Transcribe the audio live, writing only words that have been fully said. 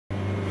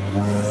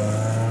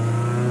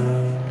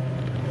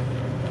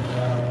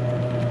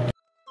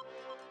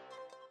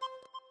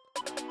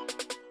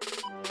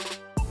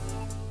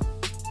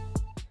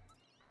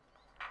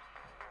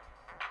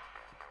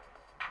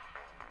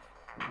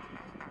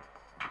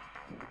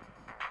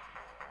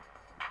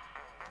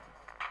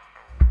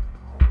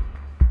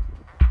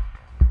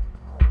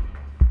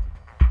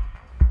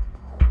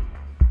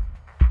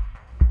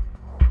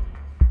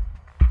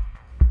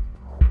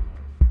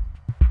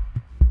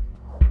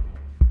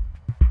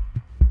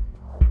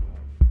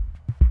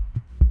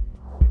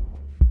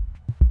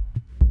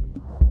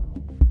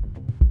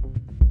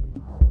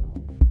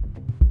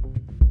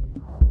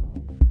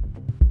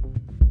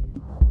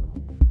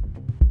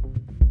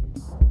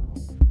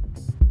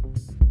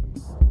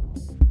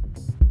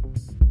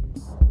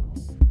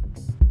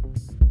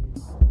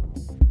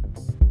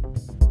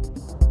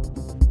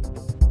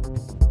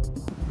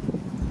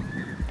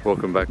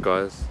Welcome back,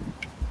 guys,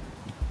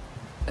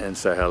 and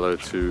say hello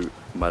to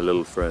my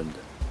little friend.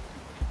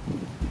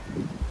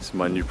 This is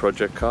my new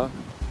project car.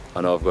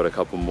 I know I've got a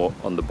couple more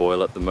on the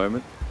boil at the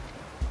moment,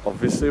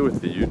 obviously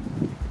with the Ute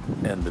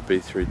and the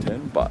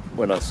B310, but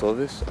when I saw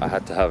this I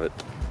had to have it.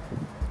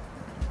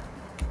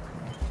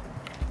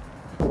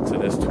 It's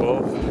an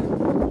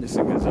S12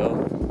 Nissan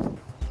Gazelle.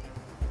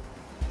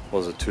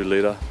 Was a 2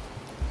 litre,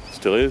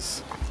 still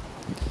is.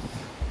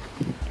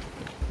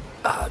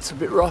 It's a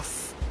bit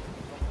rough.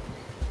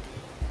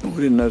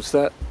 We didn't notice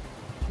that.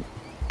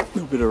 A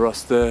little bit of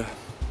rust there.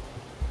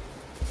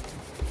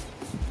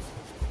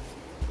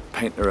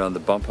 Paint around the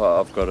bumper.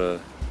 I've got the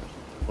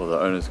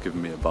owner's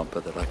given me a bumper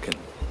that I can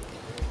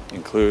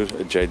include,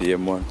 a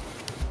JDM one.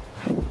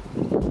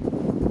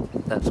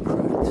 That's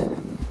correct.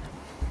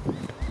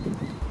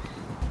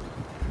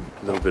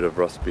 A little bit of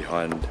rust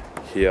behind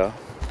here.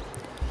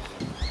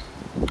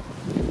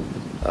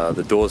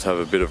 The doors have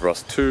a bit of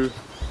rust too.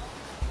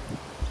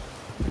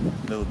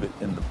 A little bit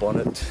in the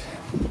bonnet,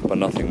 but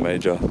nothing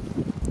major. A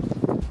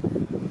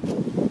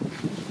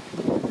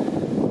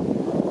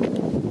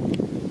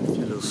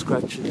few little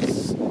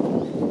scratches, a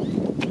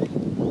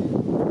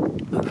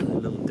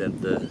little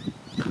dent there,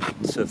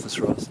 surface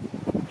rust,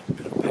 a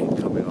bit of paint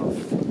coming off.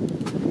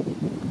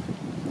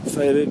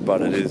 Faded,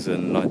 but it is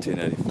in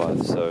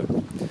 1985, so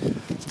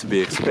it's to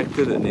be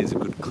expected. It needs a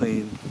good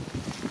clean.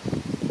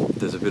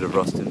 There's a bit of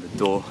rust in the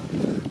door.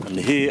 And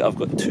here I've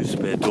got 2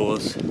 spare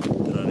doors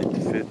that I need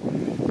to fit.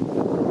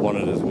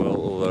 Bonnet as well,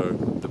 although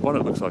the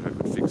bonnet looks like I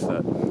could fix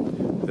that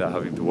without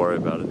having to worry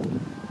about it.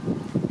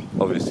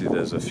 Obviously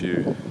there's a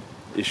few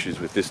issues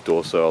with this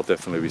door, so I'll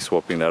definitely be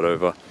swapping that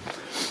over.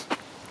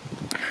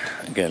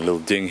 Again, a little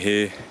ding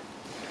here.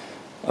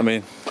 I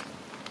mean,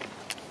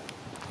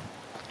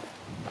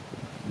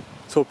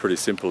 it's all pretty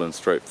simple and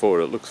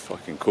straightforward. It looks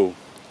fucking cool.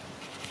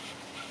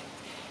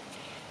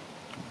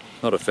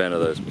 Not a fan of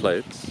those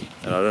plates,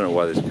 and I don't know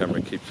why this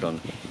camera keeps on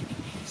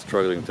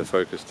struggling to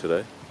focus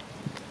today.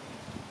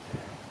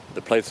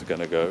 The plates are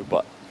going to go,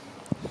 but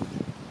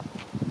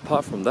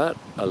apart from that,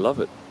 I love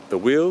it. The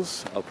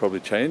wheels I'll probably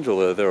change,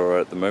 although they're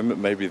alright at the moment.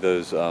 Maybe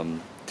those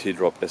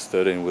teardrop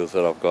S13 wheels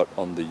that I've got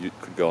on the Ute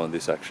could go on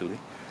this actually.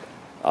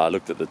 I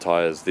looked at the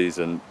tyres. These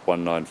are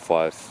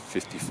 195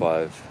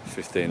 55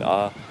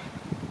 15R.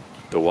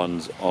 The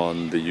ones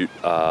on the Ute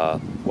are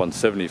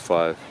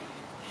 175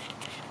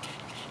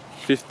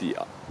 50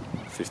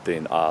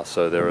 15R,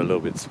 so they're a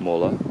little bit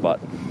smaller, but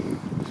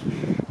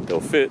they'll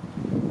fit.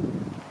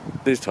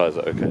 These tyres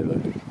are okay though.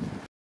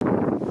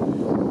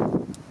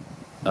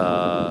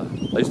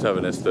 I used to have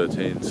an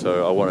S13,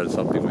 so I wanted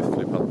something with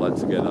flip-up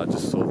lights again. I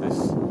just saw this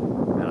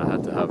and I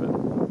had to have it.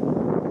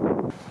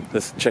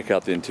 Let's check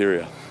out the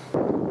interior.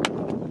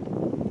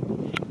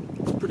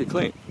 It's pretty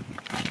clean.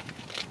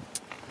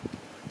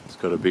 It's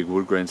got a big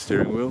wood grain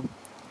steering wheel.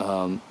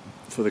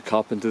 For the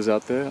carpenters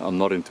out there, I'm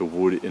not into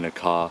wood in a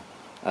car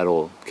at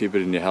all. Keep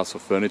it in your house or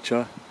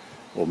furniture,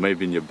 or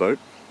maybe in your boat,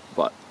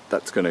 but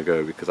that's gonna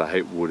go because I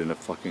hate wood in a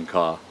fucking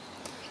car.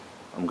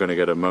 I'm gonna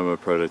get a Momo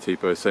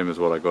Prototipo, same as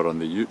what I got on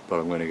the Ute, but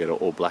I'm gonna get an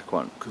all black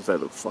one because they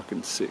look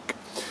fucking sick.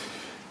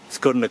 It's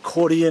got an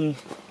accordion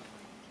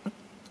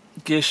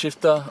gear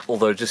shifter,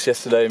 although just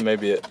yesterday,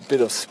 maybe a bit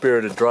of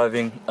spirited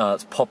driving,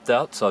 it's popped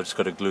out, so I've just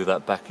got to glue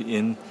that back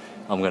in.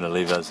 I'm gonna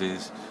leave as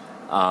is.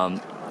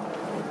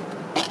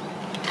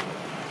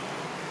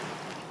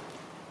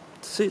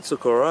 Seats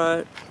look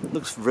alright,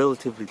 looks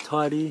relatively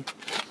tidy.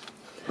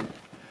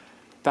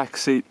 Back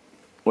seat,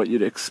 what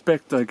you'd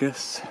expect, I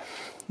guess.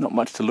 Not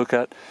much to look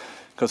at.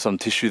 Got some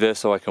tissue there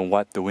so I can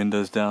wipe the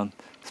windows down,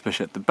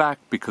 especially at the back,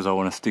 because I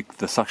want to stick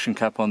the suction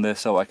cap on there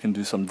so I can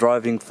do some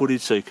driving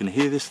footage so you can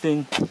hear this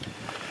thing.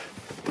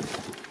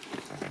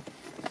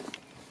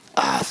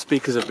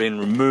 Speakers have been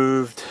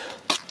removed.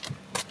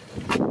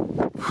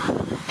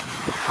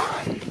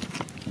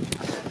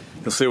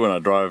 You'll see when I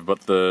drive,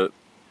 but the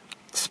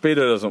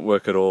speedo doesn't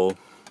work at all.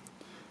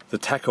 The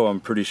tacho, I'm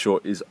pretty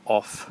sure, is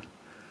off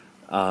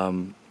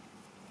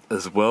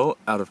as well,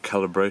 out of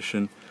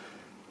calibration.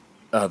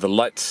 The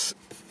lights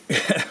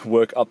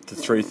work up to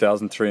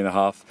 3,000,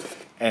 3.5,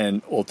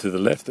 and all to the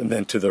left, and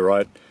then to the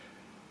right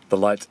the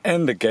lights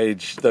and the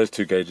gauge, those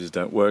two gauges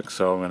don't work,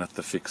 so I'm going to have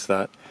to fix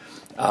that.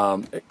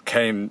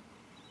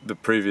 The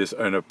previous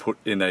owner put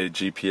in a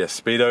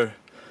GPS speedo,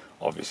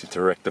 obviously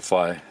to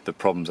rectify the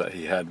problems that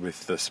he had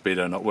with the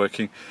speedo not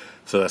working,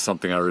 so that's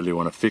something I really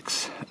want to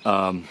fix.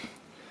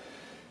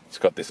 It's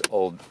got this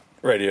old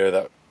radio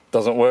that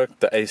doesn't work,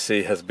 the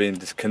AC has been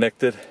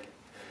disconnected,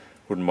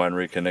 wouldn't mind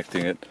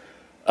reconnecting it.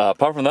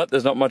 Apart from that,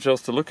 there's not much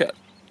else to look at.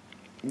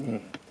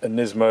 A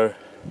Nismo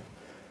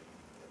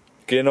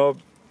gear knob,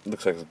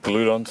 looks like it's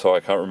glued on, so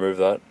I can't remove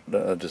that.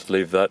 I'll just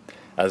leave that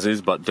as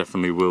is, but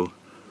definitely will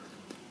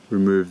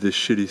remove this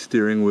shitty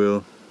steering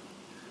wheel.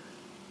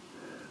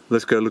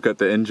 Let's go look at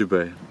the engine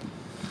bay.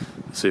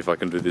 See if I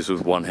can do this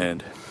with one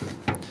hand.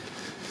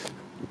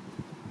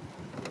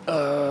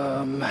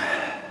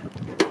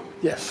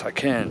 Yes, I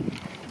can.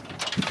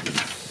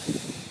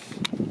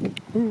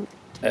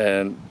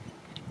 And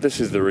this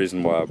is the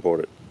reason why I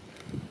bought it.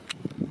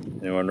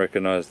 Anyone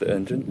recognize the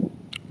engine?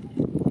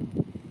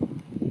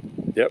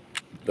 Yep,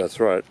 that's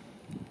right.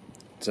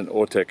 It's an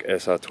Autech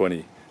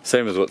SR20,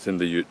 same as what's in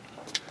the Ute.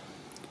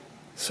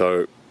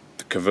 So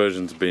the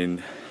conversion's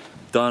been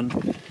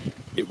done,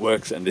 it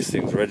works, and this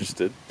thing's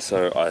registered.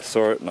 So I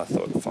saw it and I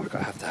thought, fuck,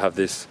 I have to have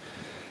this,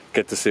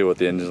 get to see what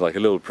the engine's like, a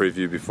little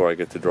preview before I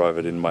get to drive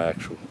it in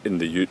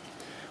the Ute.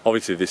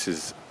 Obviously this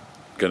is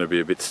going to be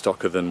a bit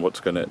stocker than what's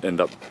going to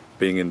end up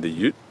being in the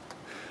Ute.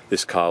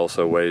 This car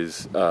also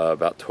weighs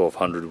about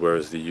 1200,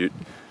 whereas the Ute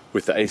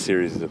with the A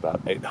series is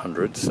about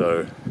 800,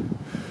 so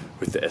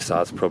with the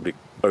SR it's probably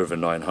over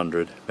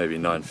 900, maybe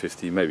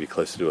 950, maybe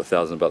closer to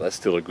 1000, but that's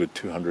still a good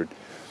 200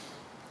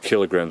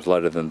 kilograms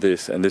lighter than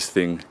this, and this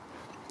thing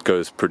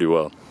goes pretty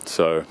well.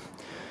 So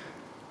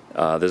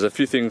there's a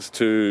few things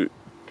to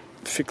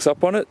fix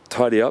up on it,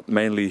 tidy up.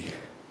 Mainly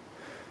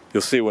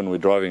you'll see when we're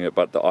driving it,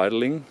 but the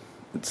idling,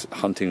 it's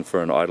hunting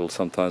for an idle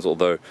sometimes,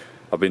 although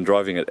I've been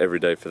driving it every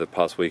day for the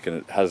past week and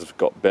it has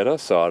got better,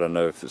 so I don't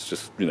know if it's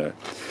just, you know,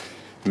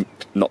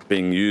 not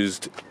being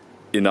used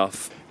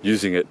enough.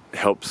 Using it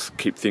helps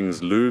keep things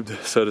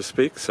lubed, so to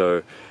speak,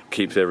 so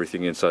keeps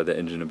everything inside the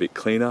engine a bit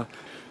cleaner.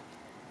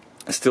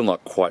 It's still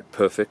not quite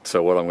perfect,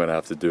 so what I'm going to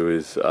have to do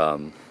is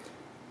I'm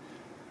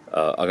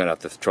going to have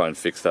to try and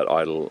fix that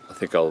idle. I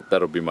think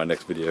that'll be my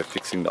next video,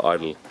 fixing the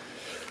idle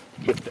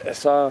with the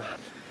SR.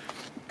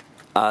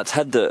 It's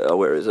had the,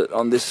 where is it,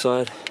 on this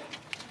side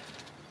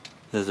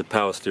there's a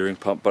power steering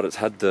pump, but it's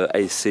had the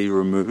AC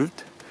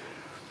removed.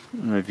 I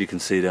don't know if you can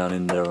see down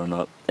in there or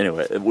not.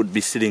 Anyway, it would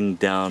be sitting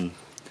down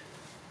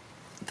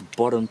the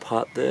bottom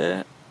part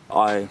there.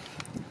 I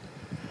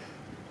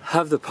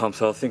have the pump,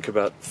 so I'll think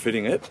about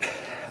fitting it,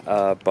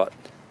 but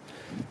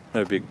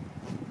no big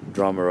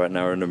drama right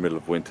now. We're in the middle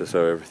of winter,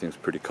 so everything's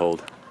pretty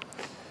cold.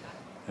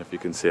 If you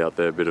can see out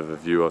there a bit of a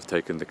view, I've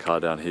taken the car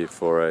down here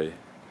for a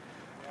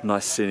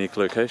nice scenic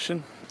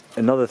location.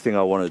 Another thing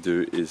I want to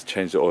do is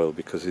change the oil,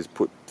 because he's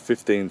put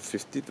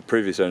 1550, the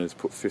previous owners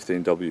put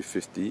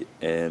 15W50,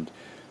 and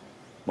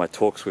my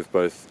talks with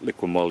both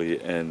Liqui Moly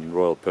and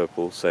Royal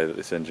Purple say that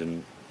this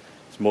engine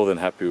is more than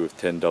happy with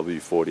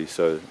 10W40,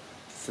 so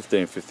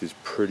 1550 is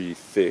pretty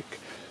thick.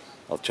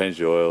 I'll change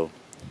the oil,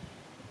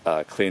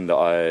 clean the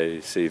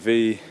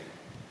ICV,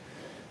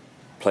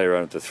 play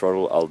around with the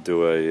throttle. I'll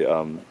do a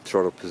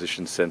throttle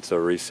position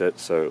sensor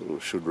reset, so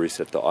it should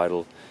reset the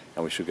idle,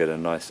 and we should get a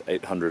nice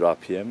 800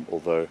 RPM,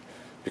 although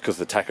because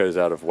the tacho's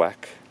out of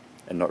whack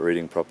and not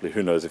reading properly,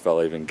 who knows if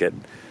I'll even get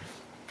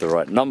the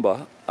right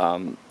number.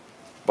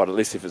 But at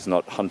least if it's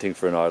not hunting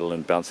for an idle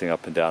and bouncing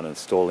up and down and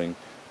stalling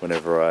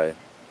whenever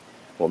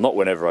well, not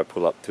whenever I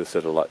pull up to a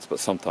set of lights, but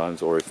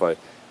sometimes, or if I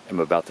am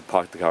about to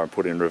park the car and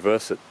put it in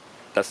reverse,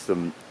 that's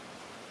the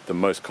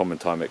most common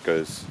time it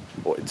goes,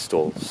 or it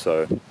stalls.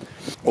 So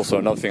also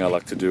another thing I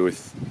like to do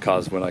with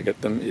cars when I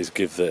get them is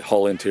give the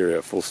whole interior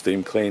a full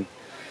steam clean.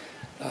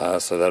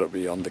 So that'll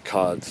be on the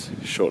cards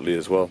shortly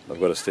as well. I've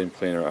got a steam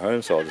cleaner at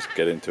home, so I'll just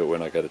get into it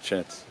when I get a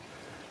chance.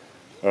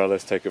 Alright,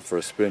 let's take it for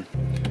a spin.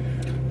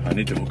 I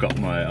need to hook up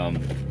my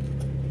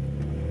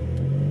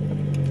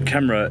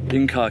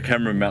in-car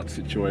camera mount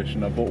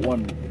situation. I bought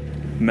one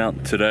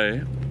mount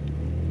today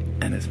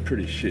and it's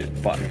pretty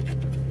shit, but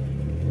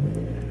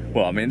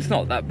well, I mean, it's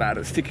not that bad.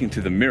 It's sticking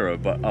to the mirror,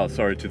 but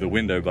to the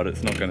window, but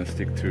it's not going to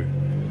stick to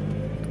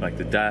like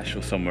the dash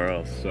or somewhere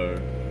else, so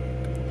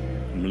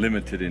I'm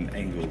limited in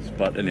angles.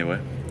 But anyway,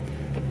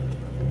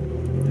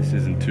 this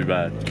isn't too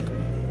bad.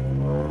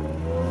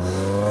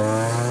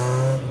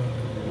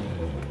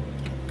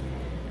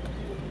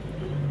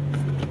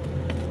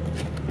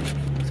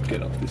 Let's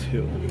get up this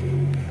hill.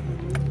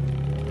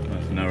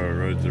 Nice narrow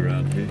roads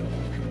around here.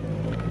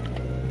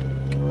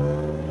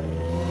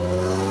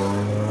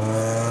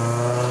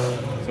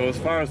 So as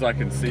far as I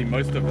can see,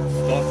 most of it's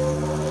stock.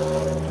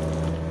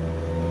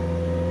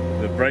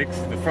 The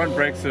front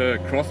brakes are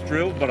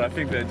cross-drilled, but I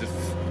think they're just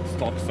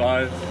stock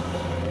size.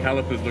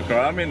 Calipers look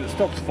alright. I mean, the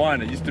stock's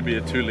fine. It used to be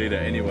a 2-litre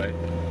anyway,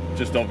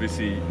 just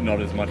obviously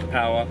not as much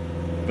power.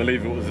 I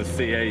believe it was a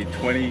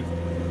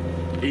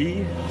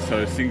CA20E,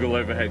 so single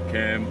overhead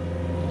cam,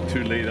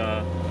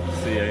 2-litre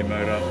CA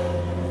motor.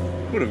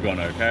 Would have gone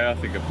okay. I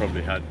think it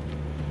probably had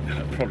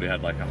probably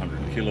had like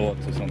 100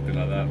 kilowatts or something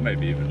like that,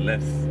 maybe even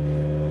less.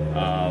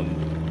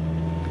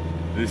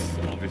 This,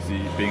 obviously,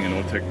 being an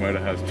Autech motor,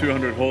 has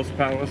 200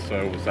 horsepower, so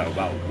it was at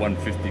about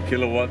 150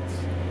 kilowatts.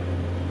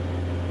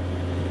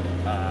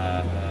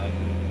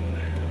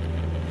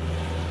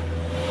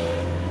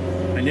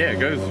 And yeah, it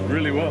goes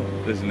really well.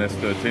 There's an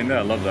S13 there,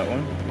 I love that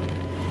one.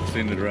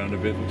 Seen it around a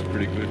bit, looks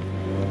pretty good.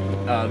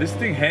 This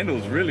thing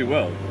handles really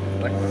well.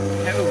 Like,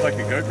 handles like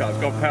a go-kart. It's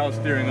got power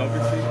steering,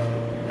 obviously.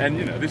 And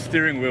you know, this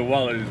steering wheel,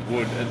 while it is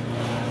wood,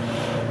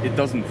 it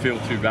doesn't feel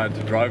too bad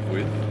to drive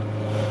with.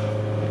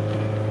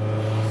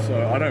 So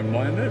I don't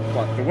mind it,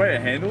 but the way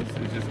it handles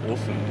is just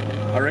awesome.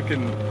 I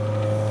reckon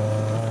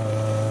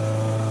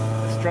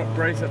a strut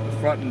brace at the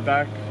front and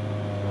back,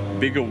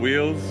 bigger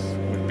wheels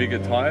with bigger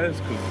tires,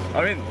 because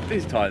I mean,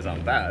 these tires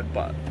aren't bad,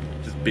 but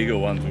just bigger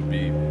ones would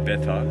be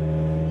better.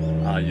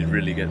 You'd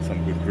really get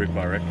some good grip,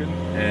 I reckon.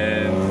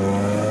 And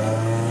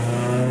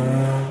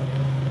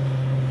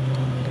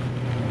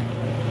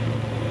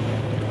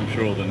I'm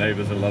sure all the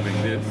neighbours are loving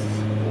this.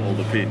 All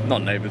the people,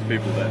 not neighbours,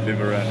 people that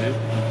live around here.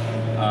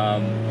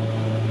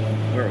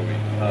 Where are we?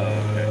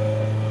 Okay.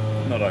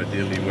 Not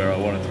ideally where I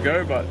wanted to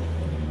go, but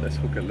let's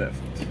hook it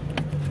left.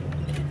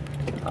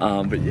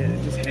 But yeah,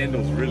 it just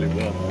handles really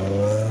well.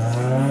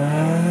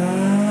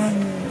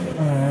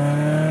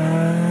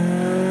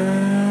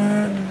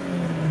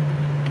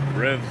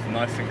 Revs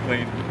nice and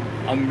clean.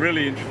 I'm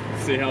really interested to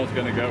see how it's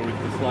going to go with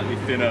the slightly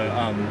thinner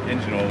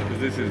engine oil, because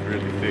this is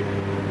really thick.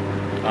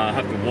 I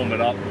have to warm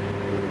it up.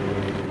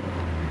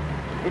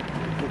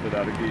 Pulled it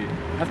out of gear.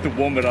 I have to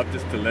warm it up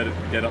just to let it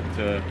get up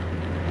to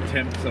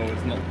temp, so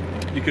it's not,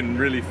 you can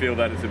really feel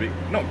that it's a bit,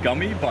 not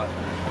gummy, but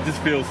it just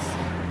feels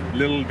a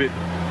little bit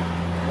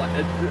like,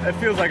 it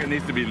feels like it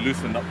needs to be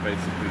loosened up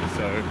basically.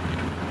 So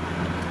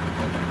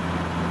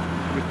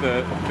with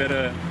the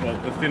better, well,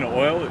 the thinner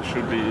oil, it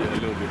should be a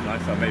little bit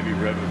nicer, maybe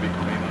rev a bit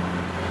cleaner.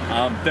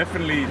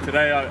 Definitely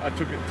today I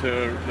took it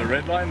to the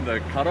red line, the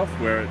cutoff,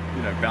 where it,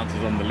 you know,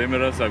 bounces on the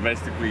limiter. So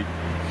basically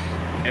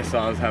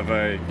SRs have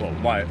a, well,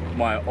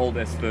 my old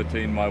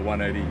S13, my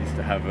 180 used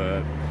to have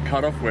a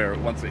cutoff where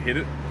once it hit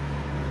it,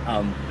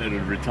 it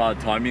would retard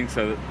timing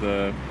so that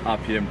the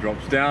RPM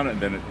drops down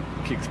and then it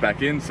kicks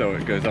back in, so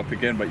it goes up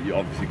again, but you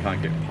obviously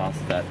can't get past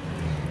that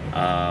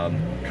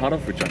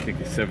cutoff, which I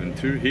think is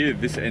 7.2. Here,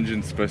 this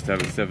engine's supposed to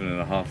have a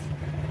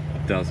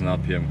 7,500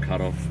 RPM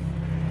cutoff.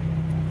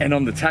 And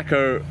on the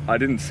tacho, I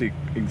didn't see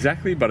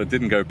exactly, but it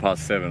didn't go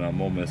past 7.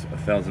 I'm almost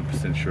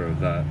 1,000% sure of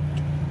that.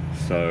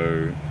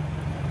 So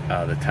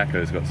the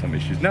tacho's got some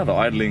issues. Now the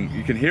idling,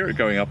 you can hear it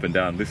going up and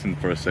down. Listen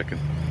for a second.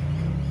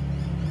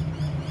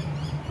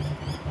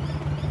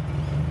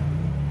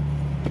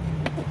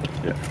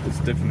 Yeah,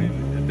 it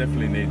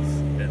definitely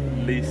needs at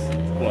least,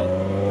 well,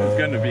 it's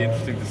going to be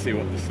interesting to see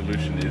what the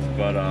solution is,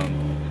 but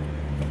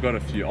I've got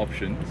a few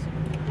options.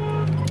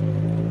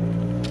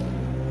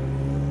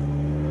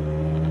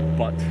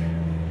 But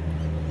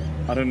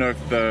I don't know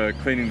if the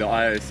cleaning the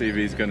IACV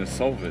is going to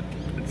solve it.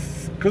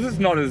 It's because it's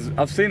not as,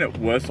 I've seen it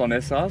worse on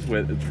SRs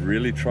where it's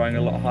really trying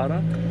a lot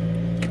harder.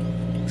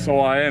 So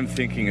I am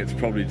thinking it's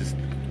probably just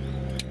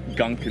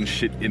gunk and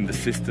shit in the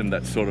system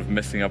that's sort of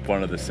messing up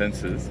one of the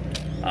sensors.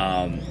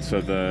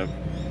 So the,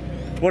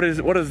 what does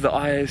the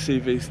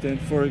IACV stand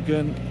for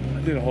again?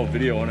 I did a whole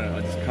video on it,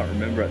 I just can't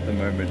remember at the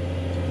moment.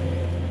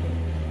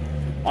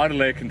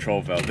 Idle air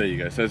control valve, there you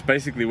go. So it's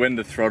basically when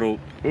the throttle,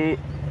 ooh,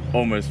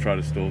 almost try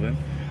to stall then.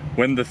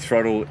 When the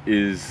throttle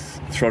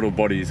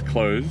body is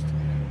closed,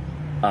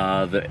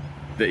 the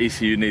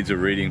ECU needs a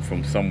reading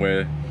from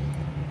somewhere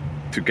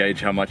to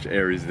gauge how much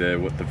air is there,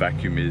 what the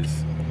vacuum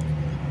is,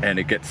 and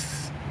it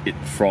gets it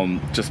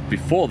from just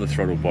before the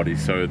throttle body.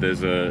 So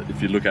there's a,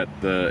 if you look at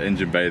the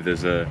engine bay,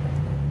 there's a,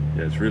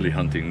 yeah, it's really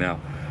hunting now.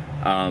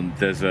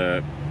 There's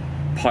a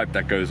pipe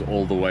that goes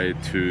all the way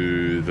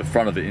to the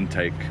front of the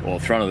intake, or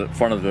front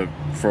of the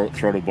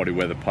throttle body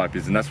where the pipe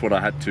is, and that's what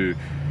I had to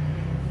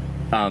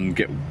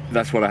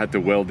that's what I had to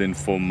weld in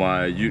for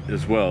my ute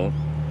as well.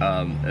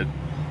 A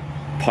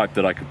pipe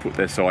that I could put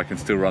there so I can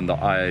still run the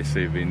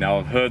IACV. Now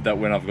I've heard that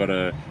when I've got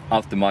a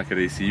aftermarket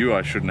ECU,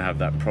 I shouldn't have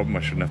that problem,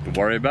 I shouldn't have to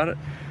worry about it.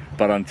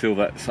 But until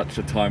such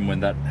a time when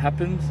that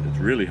happens, it's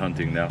really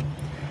hunting now.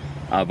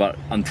 But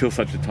until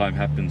such a time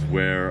happens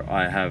where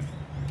I have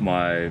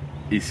my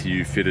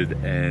ECU fitted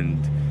and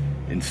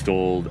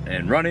installed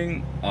and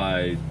running,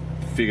 I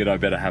figured I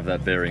better have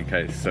that there in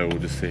case. So we'll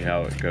just see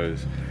how it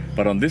goes.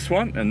 But on this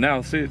one, and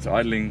now see, it's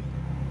idling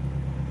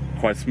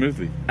quite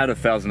smoothly at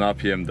 1,000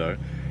 RPM though,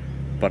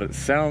 but it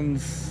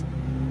sounds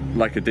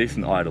like a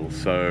decent idle.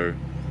 So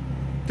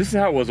this is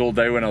how it was all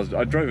day when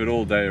I drove it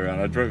all day around.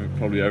 I drove it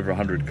probably over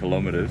 100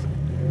 kilometers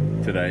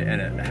today,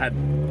 and it had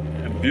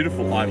a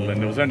beautiful idle,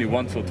 and there was only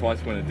once or twice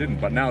when it didn't,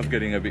 but now it's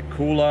getting a bit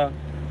cooler.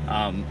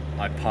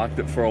 I parked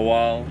it for a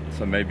while,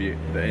 so maybe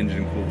the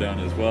engine cooled down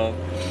as well.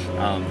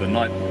 The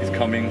night is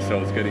coming, so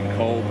it's getting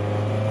cold.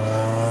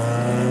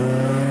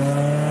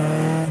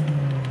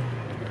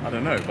 I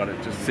don't know, but it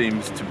just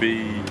seems to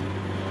be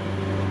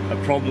a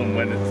problem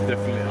when it's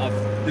definitely,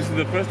 this is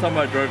the first time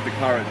I drove the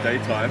car at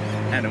daytime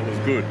and it was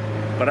good.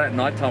 but at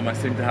night time I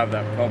seem to have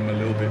that problem a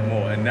little bit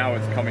more, and now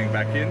it's coming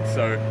back in,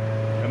 so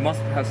it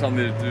must have something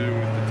to do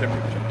with the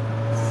temperature.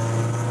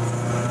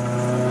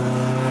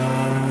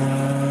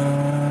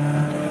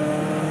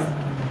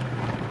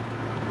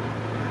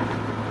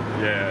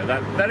 Yeah,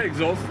 that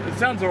exhaust, it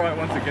sounds alright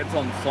once it gets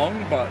on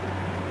song, but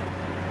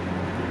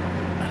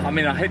I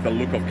mean, I hate the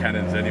look of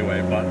cannons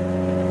anyway, but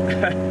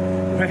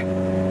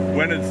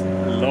when it's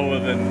lower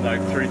than like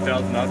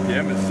 3,000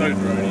 RPM, it's so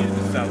drony, it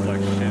just sounds like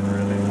shit,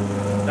 really.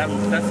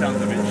 That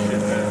sounds a bit shit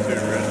there too,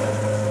 really.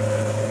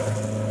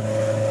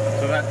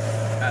 So that's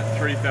at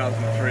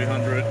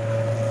 3,300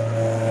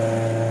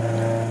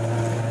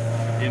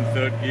 in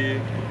third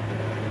gear.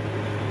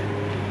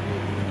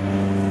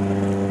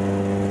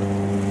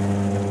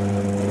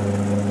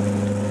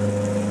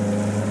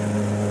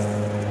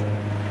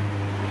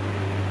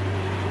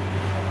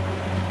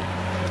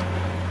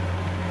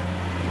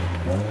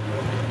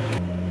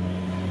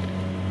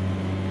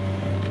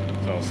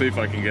 So I'll see if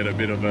I can get a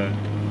bit of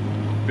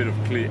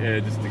clear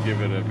air just to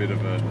give it a bit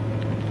of a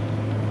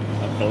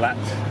blat,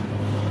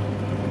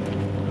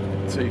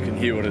 so you can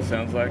hear what it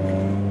sounds like.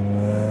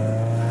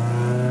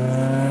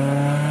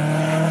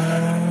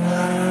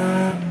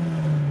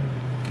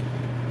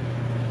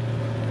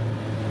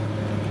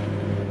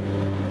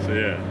 So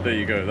yeah, there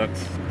you go.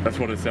 That's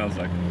what it sounds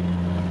like.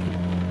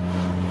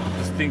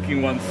 Just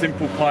thinking one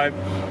simple pipe,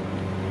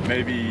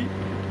 maybe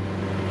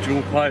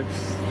dual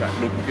pipes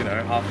that look, you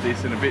know, half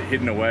decent, a bit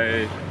hidden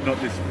away, not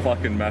this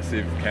fucking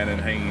massive cannon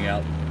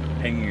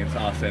hanging its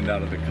arse end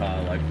out of the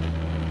car. Like,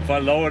 if I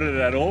lowered it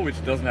at all,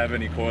 which doesn't have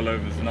any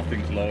coilovers,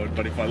 nothing's lowered,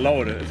 but if I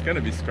lowered it, it's going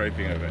to be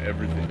scraping over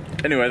everything.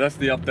 Anyway, that's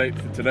the update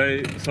for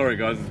today. Sorry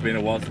guys, it's been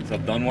a while since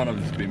I've done one. I've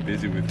just been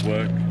busy with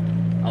work,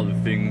 other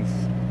things,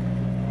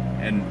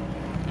 and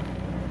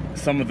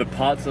some of the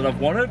parts that I've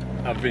wanted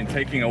have been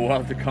taking a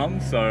while to come.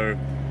 So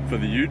for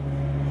the Ute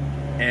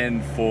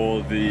and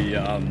for the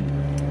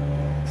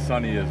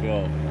Sunny as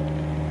well.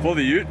 For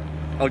the Ute,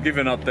 I'll give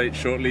an update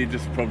shortly,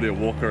 just probably a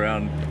walk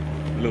around,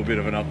 a little bit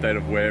of an update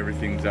of where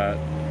everything's at,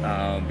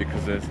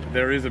 because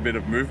there is a bit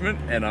of movement,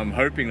 and I'm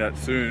hoping that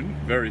soon,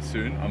 very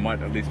soon, I might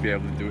at least be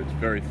able to do its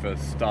very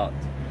first start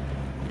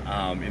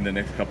in the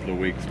next couple of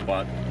weeks,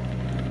 but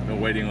we're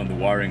waiting on the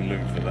wiring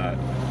loom for that,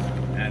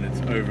 and it's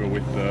over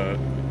with the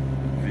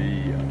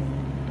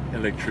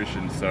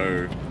electrician,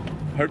 so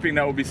hoping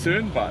that will be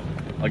soon, but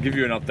I'll give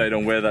you an update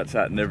on where that's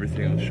at and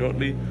everything else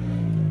shortly.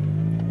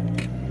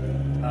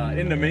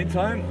 In the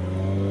meantime,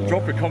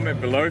 drop a comment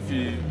below if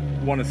you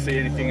want to see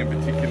anything in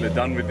particular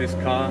done with this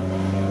car.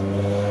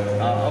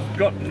 I've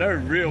got no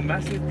real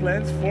massive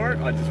plans for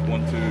it. I just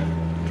want to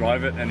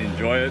drive it and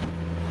enjoy it.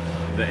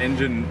 The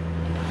engine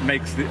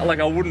makes the, like,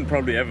 I wouldn't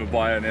probably ever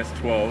buy an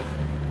S12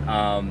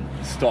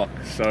 stock,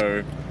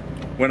 so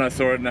when I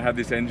saw it and I had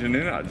this engine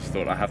in it, I just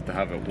thought I have to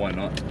have it, why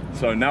not?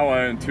 So now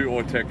I own two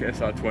Ortec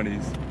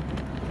SR20s,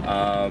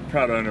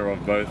 proud owner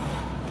of both.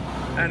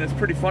 And it's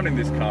pretty fun in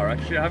this car,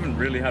 actually. I haven't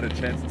really had a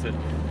chance to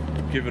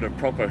give it a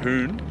proper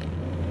hoon.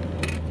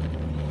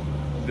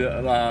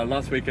 The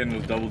last weekend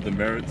was double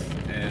demerits,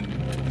 and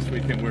this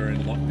weekend we're in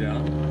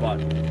lockdown. But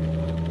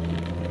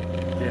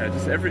yeah,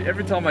 just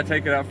every time I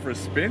take it out for a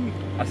spin,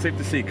 I seem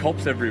to see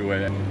cops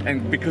everywhere.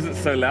 And because it's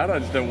so loud, I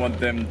just don't want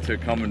them to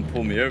come and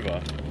pull me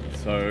over.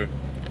 So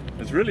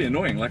it's really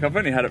annoying. Like, I've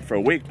only had it for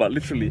a week, but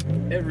literally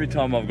every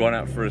time I've gone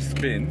out for a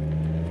spin,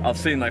 I've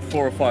seen like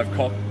 4 or 5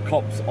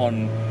 cops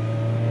on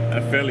a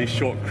fairly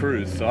short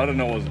cruise, so I don't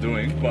know what I was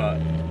doing, but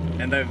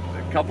a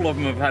couple of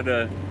them have had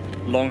a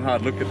long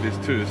hard look at this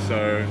too,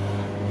 so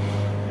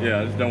yeah,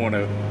 I just don't want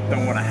to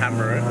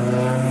hammer it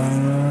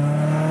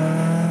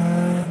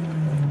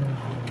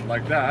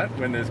like that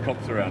when there's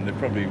cops around. There's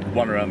probably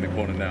one around the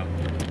corner now.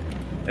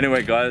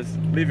 Anyway guys,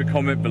 leave a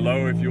comment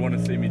below if you want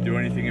to see me do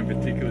anything in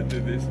particular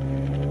to this.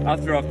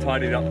 After I've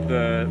tidied up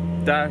the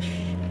dash,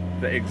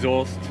 the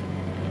exhaust,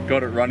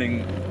 got it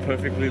running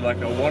perfectly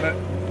like I want it,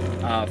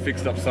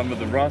 fixed up some of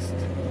the rust,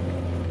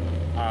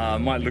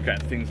 might look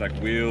at things like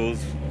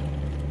wheels,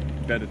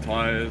 better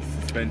tires,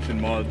 suspension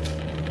mods,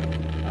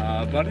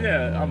 but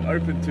yeah, I'm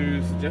open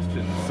to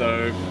suggestions,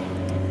 so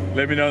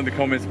let me know in the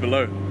comments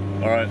below.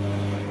 Alright,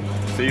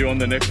 see you on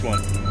the next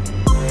one.